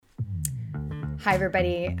Hi,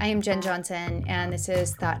 everybody. I am Jen Johnson, and this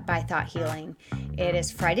is Thought by Thought Healing. It is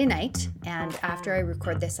Friday night, and after I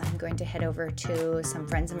record this, I'm going to head over to some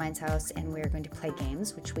friends of mine's house, and we're going to play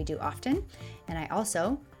games, which we do often. And I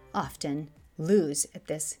also often lose at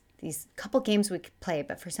these couple games we could play,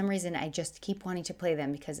 but for some reason, I just keep wanting to play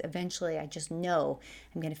them because eventually I just know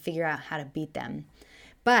I'm going to figure out how to beat them.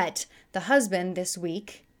 But the husband this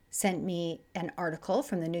week sent me an article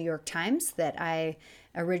from the New York Times that I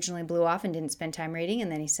originally blew off and didn't spend time reading.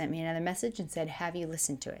 And then he sent me another message and said, have you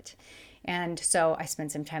listened to it? And so I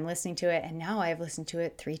spent some time listening to it. And now I've listened to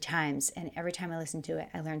it 3 times. And every time I listen to it,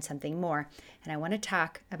 I learn something more. And I want to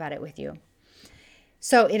talk about it with you.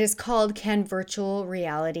 So it is called, Can Virtual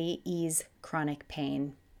Reality Ease Chronic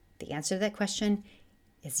Pain? The answer to that question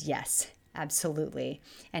is yes. Absolutely.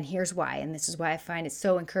 And here's why. And this is why I find it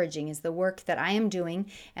so encouraging, is the work that I am doing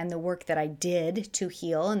and the work that I did to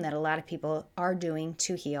heal and that a lot of people are doing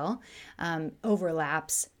to heal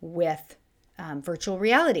overlaps with virtual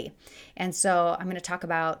reality. And so I'm going to talk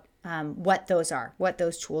about what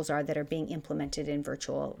those tools are that are being implemented in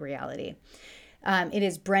virtual reality. It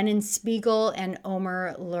is Brennan Spiegel and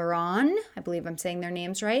Omer Laron. I believe I'm saying their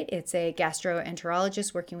names right. It's a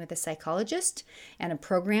gastroenterologist working with a psychologist and a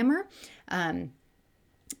programmer. I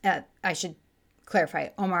should clarify,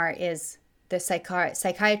 Omar is the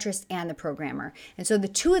psychiatrist and the programmer. And so the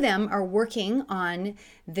two of them are working on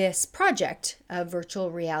this project of virtual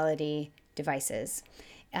reality devices,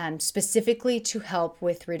 specifically to help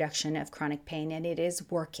with reduction of chronic pain, and it is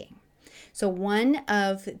working. So one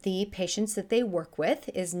of the patients that they work with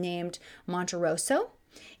is named Monterosso,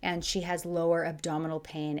 and she has lower abdominal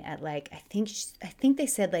pain at I think they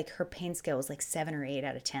said her pain scale was 7 or 8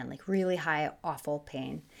 out of 10, really high, awful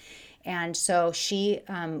pain. And so she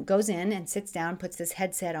goes in and sits down, puts this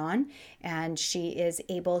headset on, and she is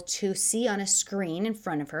able to see on a screen in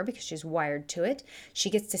front of her because she's wired to it. She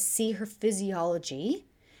gets to see her physiology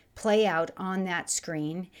play out on that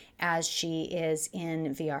screen as she is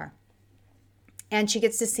in VR. And she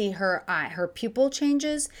gets to see her pupil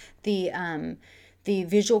changes, the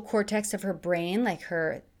visual cortex of her brain,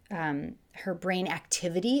 her brain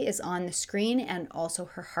activity is on the screen, and also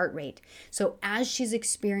her heart rate. So as she's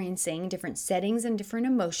experiencing different settings and different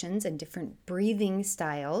emotions and different breathing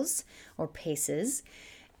styles or paces,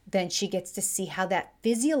 then she gets to see how that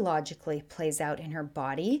physiologically plays out in her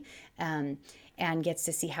body, and gets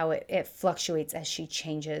to see how it fluctuates as she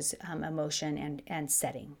changes emotion and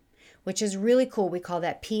setting, which is really cool. We call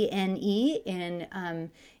that PNE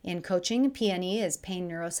in coaching. PNE is Pain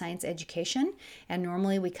Neuroscience Education. And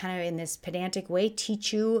normally we kind of, in this pedantic way,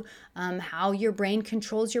 teach you how your brain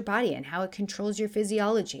controls your body and how it controls your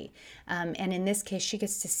physiology. And in this case, she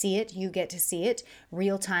gets to see it. You get to see it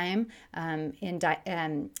real time in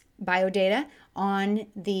biodata on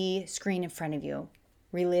the screen in front of you,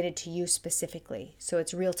 related to you specifically. So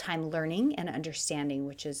it's real-time learning and understanding,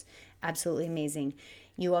 which is absolutely amazing.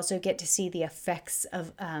 You also get to see the effects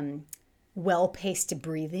of well-paced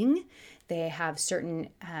breathing. They have certain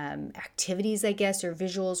activities, I guess, or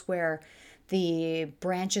visuals where the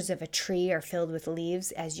branches of a tree are filled with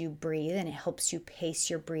leaves as you breathe, and it helps you pace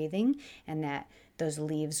your breathing, and that those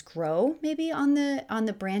leaves grow maybe on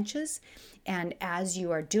the branches. And as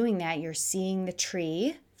you are doing that, you're seeing the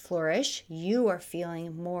tree flourish. You are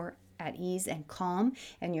feeling more at ease and calm,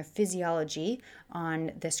 and your physiology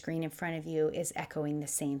on the screen in front of you is echoing the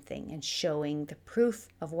same thing and showing the proof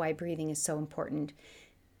of why breathing is so important.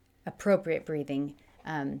 Appropriate breathing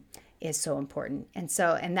is so important. And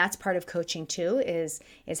that's part of coaching too, is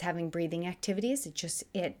having breathing activities.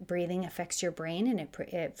 Breathing affects your brain, and it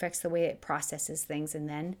affects the way it processes things, and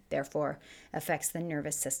then therefore affects the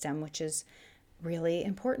nervous system, which is really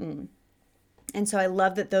important. And so I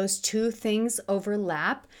love that those two things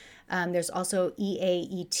overlap. There's also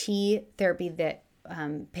EAET therapy that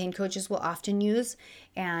pain coaches will often use.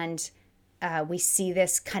 And we see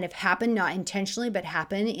this kind of happen, not intentionally, but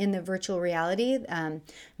happen in the virtual reality.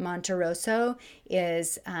 Monterosso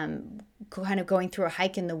is kind of going through a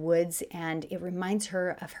hike in the woods, and it reminds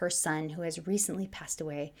her of her son who has recently passed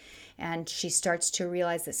away. And she starts to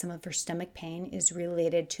realize that some of her stomach pain is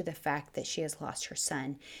related to the fact that she has lost her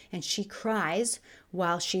son. And she cries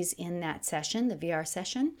while she's in that session, the VR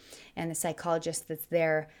session. And the psychologist that's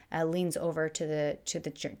there leans over to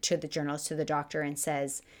the journalist, to the doctor, and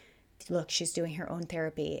says, look, she's doing her own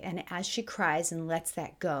therapy. And as she cries and lets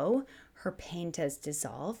that go, her pain does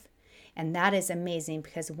dissolve. And that is amazing,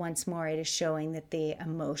 because once more it is showing that the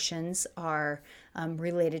emotions are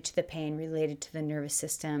related to the pain, related to the nervous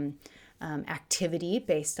system activity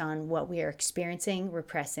based on what we are experiencing,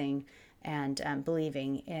 repressing, and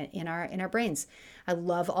believing in our brains. I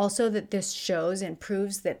love also that this shows and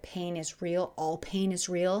proves that pain is real. All pain is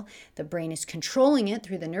real. The brain is controlling it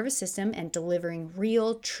through the nervous system and delivering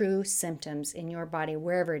real, true symptoms in your body,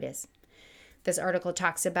 wherever it is. This article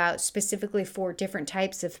talks about specifically 4 different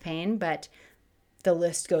types of pain, but the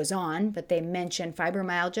list goes on. But they mention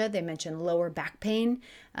fibromyalgia, they mention lower back pain,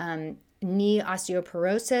 knee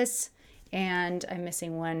osteoporosis, and I'm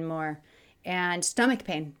missing one more, and stomach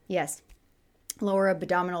pain. Yes, lower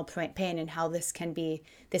abdominal pain, and how this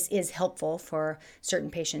is helpful for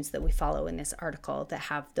certain patients that we follow in this article that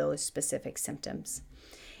have those specific symptoms.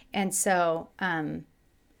 And so I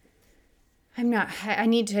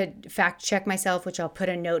need to fact check myself, which I'll put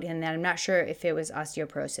a note in that I'm not sure if it was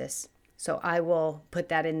osteoporosis. So I will put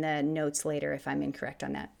that in the notes later if I'm incorrect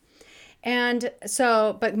on that. And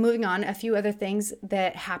so, but moving on, a few other things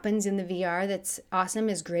that happens in the VR that's awesome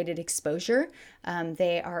is graded exposure.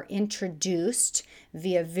 They are introduced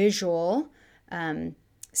via visual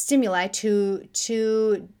stimuli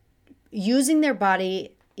to using their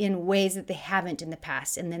body in ways that they haven't in the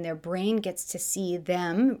past. And then their brain gets to see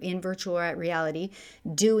them in virtual reality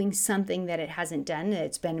doing something that it hasn't done, that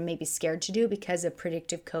it's been maybe scared to do because of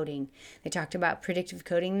predictive coding. They talked about predictive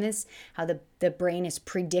coding this, how the brain is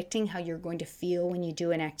predicting how you're going to feel when you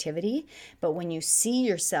do an activity. But when you see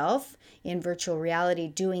yourself in virtual reality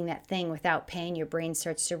doing that thing without pain, your brain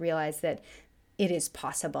starts to realize that it is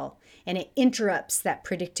possible. And it interrupts that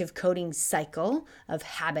predictive coding cycle of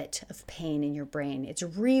habit of pain in your brain. It's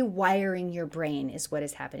rewiring your brain is what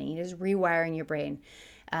is happening. It is rewiring your brain.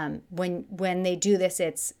 When they do this,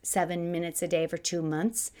 it's 7 minutes a day for 2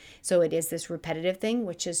 months. So it is this repetitive thing,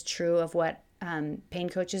 which is true of what pain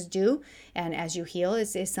coaches do. And as you heal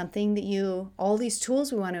is something that all these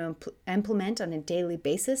tools we want to implement on a daily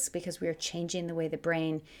basis, because we are changing the way the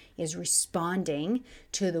brain is responding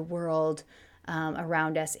to the world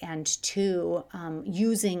around us, and to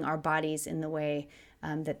using our bodies in the way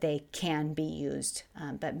that they can be used,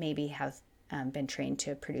 but maybe have been trained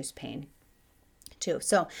to produce pain too.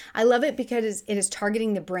 So I love it because it is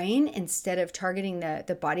targeting the brain instead of targeting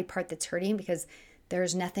the body part that's hurting, because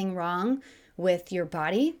there's nothing wrong with your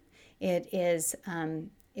body. It is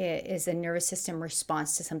a nervous system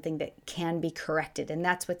response to something that can be corrected. And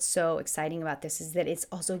that's what's so exciting about this, is that it's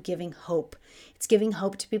also giving hope. It's giving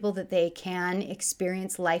hope to people that they can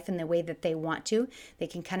experience life in the way that they want to. They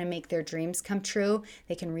can kind of make their dreams come true.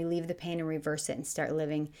 They can relieve the pain and reverse it and start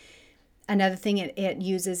living. Another thing it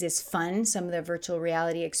uses is fun. Some of the virtual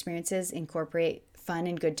reality experiences incorporate fun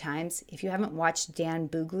and good times. If you haven't watched Dan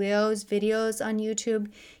Buglio's videos on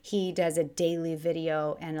YouTube, he does a daily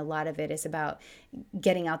video, and a lot of it is about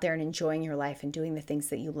getting out there and enjoying your life and doing the things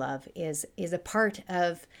that you love is a part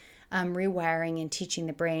of rewiring and teaching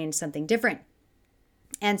the brain something different.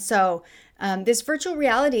 And so this virtual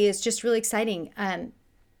reality is just really exciting.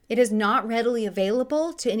 It is not readily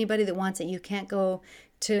available to anybody that wants it. You can't go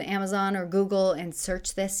to Amazon or Google and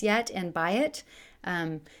search this yet and buy it.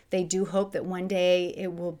 They do hope that one day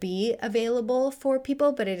it will be available for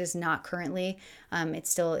people, but it is not currently.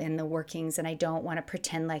 It's still in the workings, and I don't want to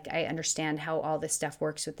pretend like I understand how all this stuff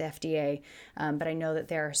works with the FDA. But I know that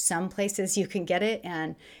there are some places you can get it,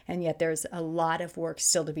 and yet there's a lot of work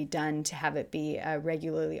still to be done to have it be a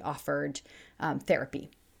regularly offered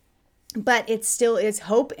therapy. But it still is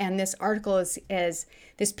hope, and this article is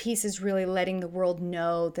this piece is really letting the world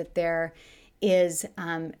know that there is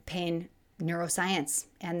pain neuroscience,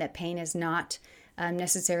 and that pain is not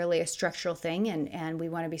necessarily a structural thing, and we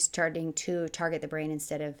want to be starting to target the brain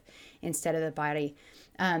instead of the body.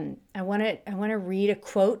 I want to read a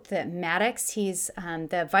quote that Maddox, he's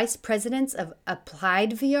the vice president of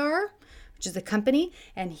Applied VR, which is a company,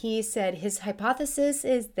 and he said his hypothesis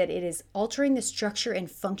is that it is altering the structure and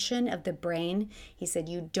function of the brain. He said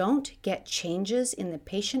you don't get changes in the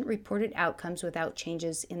patient-reported outcomes without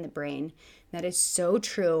changes in the brain. That is so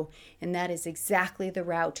true, and that is exactly the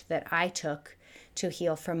route that I took to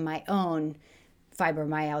heal from my own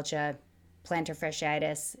fibromyalgia, plantar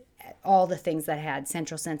fasciitis, all the things that I had,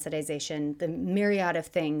 central sensitization, the myriad of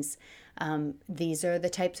things. These are the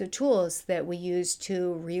types of tools that we use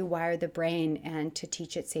to rewire the brain and to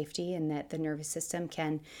teach it safety, and that the nervous system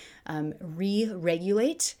can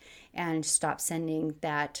re-regulate and stop sending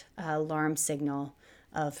that alarm signal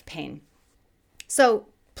of pain. So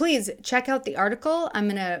please check out the article. I'm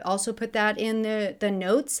going to also put that in the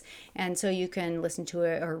notes, and so you can listen to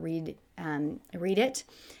it or read it.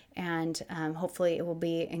 And hopefully it will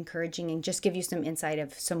be encouraging and just give you some insight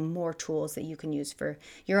of some more tools that you can use for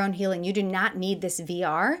your own healing. You do not need this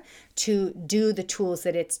VR to do the tools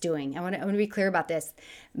that it's doing. I want to be clear about this.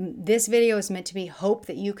 This video is meant to be hope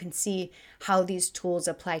that you can see how these tools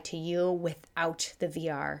apply to you without the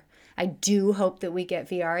VR. I do hope that we get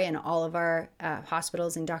VR in all of our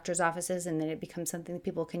hospitals and doctors' offices, and that it becomes something that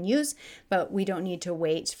people can use, but we don't need to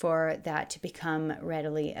wait for that to become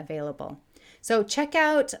readily available. So check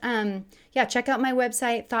out my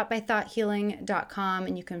website, thoughtbythoughthealing.com,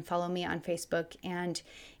 and you can follow me on Facebook and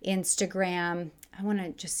Instagram. I want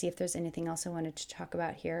to just see if there's anything else I wanted to talk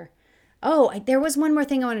about here. There was one more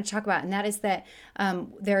thing I wanted to talk about, and that is that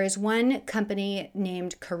there is one company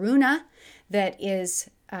named Karuna that is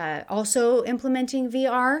also implementing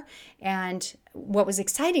VR. And what was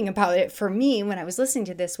exciting about it for me when I was listening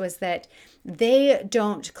to this was that they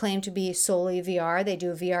don't claim to be solely VR. They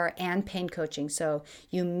do VR and pain coaching. So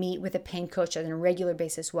you meet with a pain coach on a regular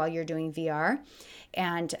basis while you're doing VR.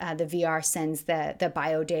 And the VR sends the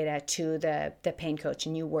bio data to the pain coach,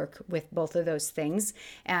 and you work with both of those things.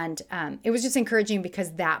 And it was just encouraging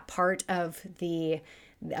because that part of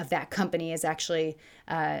that company is actually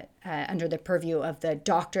under the purview of the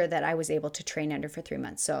doctor that I was able to train under for 3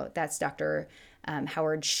 months. So that's Dr.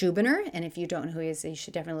 Howard Schubiner. And if you don't know who he is, you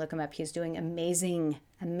should definitely look him up. He's doing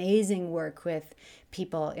amazing work with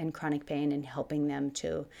people in chronic pain and helping them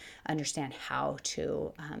to understand how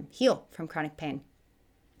to heal from chronic pain.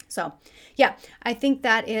 So yeah, I think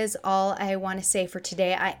that is all I want to say for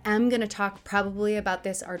today. I am going to talk probably about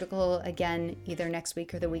this article again, either next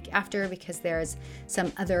week or the week after, because there's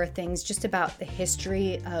some other things just about the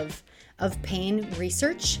history of pain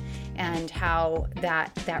research and how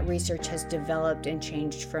that research has developed and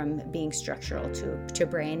changed from being structural to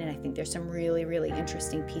brain. And I think there's some really, really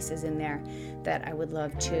interesting pieces in there that I would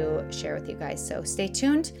love to share with you guys. So stay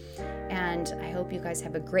tuned, and I hope you guys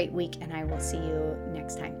have a great week, and I will see you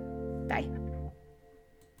next time. Bye.